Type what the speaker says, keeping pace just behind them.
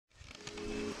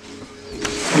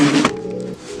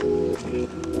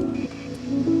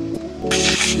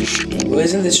Well,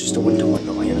 isn't this just a winter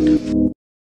wonderland?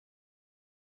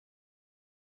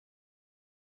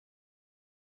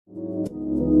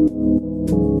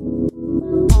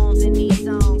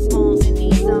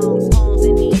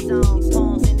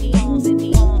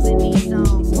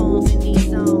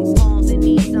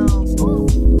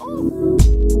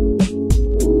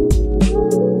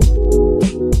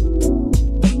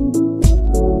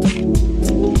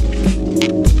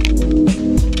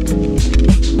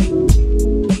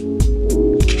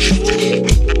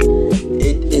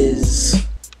 It is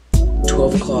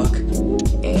 12 o'clock,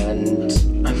 and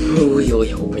I'm really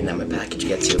hoping that my package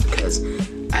gets here because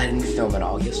I didn't film at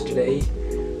all yesterday,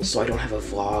 so I don't have a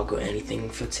vlog or anything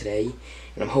for today.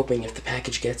 And I'm hoping if the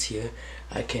package gets here,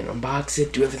 I can unbox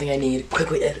it, do everything I need,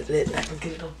 quickly edit it, and I can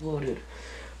get it uploaded.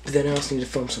 But then I also need to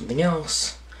film something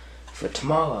else for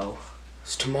tomorrow.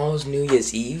 So tomorrow's New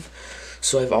Year's Eve,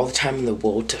 so I have all the time in the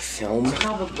world to film. It's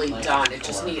probably done.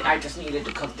 I just needed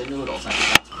to cook the noodles.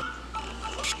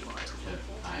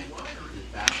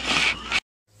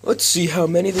 Let's see how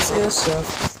many this is.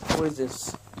 What is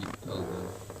this?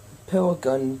 Pillow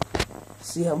gun.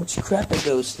 See how much crap it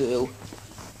goes through.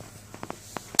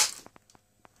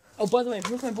 Oh, by the way,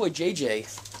 here's my boy JJ.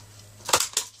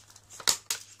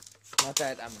 Not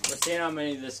that I'm. Let's see how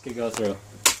many this could go through.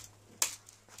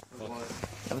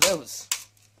 Of those.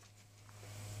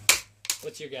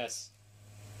 What's your guess?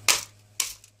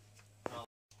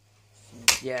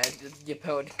 Yeah, your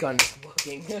pellet gun is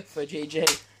working for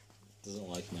JJ. Doesn't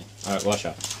like me. Alright, watch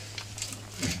out.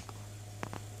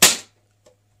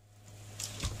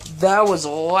 That was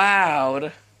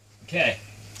loud. Okay,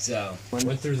 so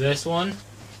went through this one.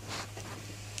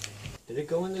 Did it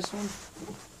go in this one?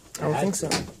 I don't think so.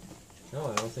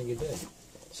 No, I don't think it did.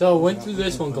 So went through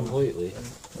this one completely.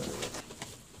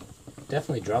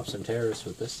 Definitely dropped some terrorists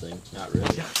with this thing. Not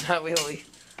really. Not really.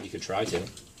 You could try to.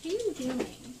 What are you doing?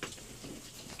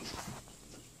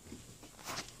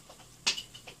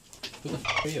 Who the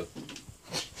f are you?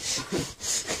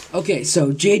 Okay,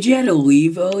 so JJ had to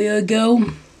leave earlier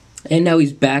ago, and now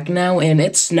he's back now, and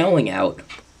it's snowing out.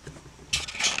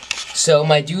 So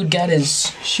my dude got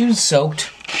his shoes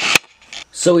soaked,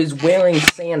 so he's wearing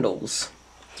sandals.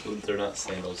 Dude, they're not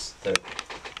sandals. They're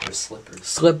slippers.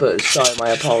 Slippers, sorry, my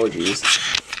apologies.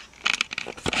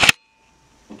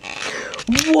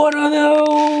 What are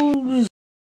those?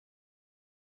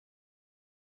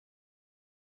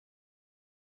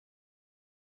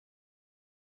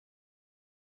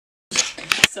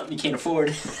 Something you can't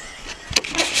afford.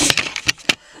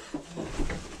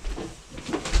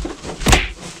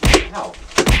 Ow.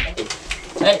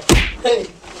 Hey. Hey.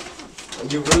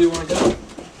 You really want to go?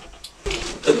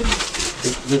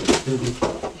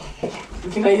 You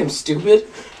think I am stupid?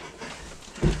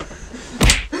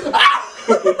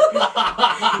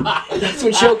 That's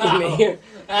what choking me here.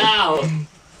 Ow!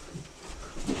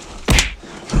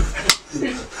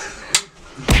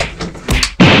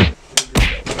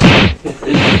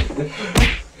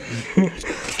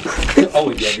 Oh,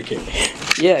 yeah, you're kidding me.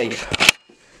 Yeah.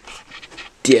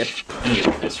 Dip. I'm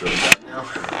getting pissed really bad now.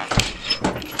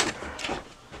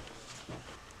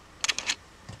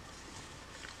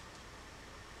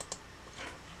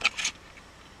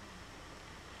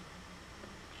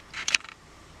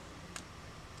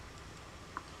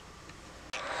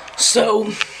 So,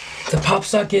 the pop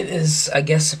socket is, I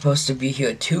guess, supposed to be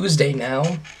here Tuesday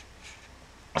now.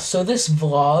 So this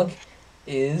vlog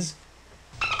is...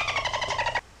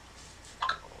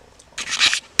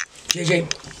 JJ,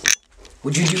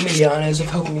 would you do me the honors of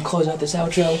helping me close out this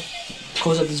outro?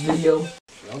 Close out this video?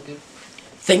 Okay.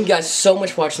 Thank you guys so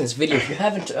much for watching this video. If you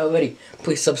haven't already,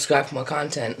 please subscribe for more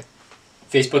content.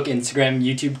 Facebook, Instagram,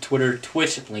 YouTube, Twitter,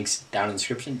 Twitch, links down in the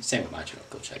description. Same with my channel.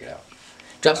 Go check it out.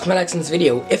 Drop some likes in this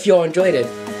video if you all enjoyed it.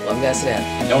 Love you guys to death.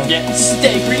 And don't forget,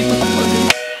 stay pretty motherfuckers.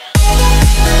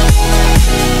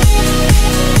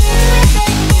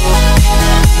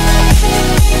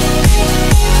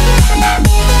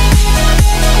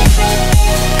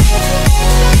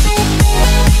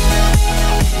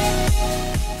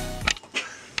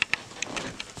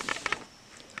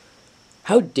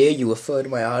 How dare you refer to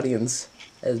my audience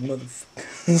as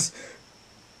motherfuckers?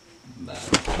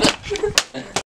 Bye.